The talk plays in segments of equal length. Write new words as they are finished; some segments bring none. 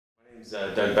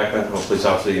name's Doug Beckman. I'm a police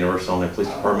officer at the Urbana-Champaign Police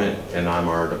Department, and I'm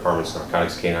our department's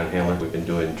narcotics canine handler. We've been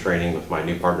doing training with my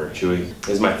new partner, Chewy.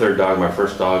 This is my third dog. My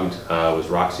first dog was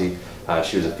Roxy.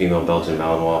 She was a female Belgian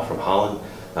Malinois from Holland.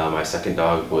 My second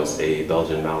dog was a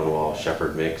Belgian Malinois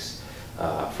Shepherd mix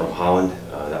from Holland.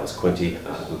 That was Quinty,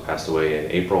 who passed away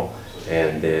in April.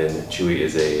 And then Chewy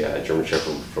is a German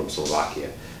Shepherd from Slovakia.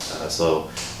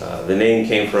 The name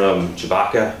came from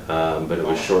Chewbacca, but it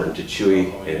was shortened to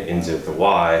Chewy, and it ends with a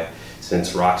Y.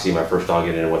 Since Roxy, my first dog,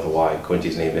 ended with a Y,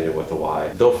 Quinty's name ended with a Y.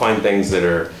 They'll find things that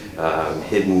are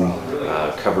hidden,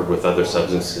 covered with other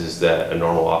substances that a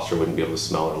normal officer wouldn't be able to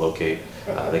smell or locate.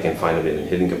 They can find them in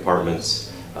hidden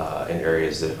compartments, in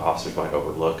areas that officers might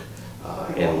overlook.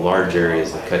 In large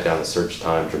areas that cut down the search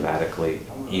time dramatically.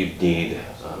 You'd need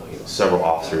several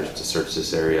officers to search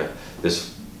this area.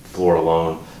 This floor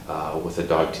alone, with a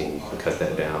dog team, you can cut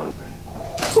that down.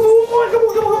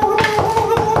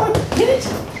 Get it!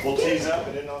 We'll tease up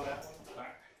and in on that one.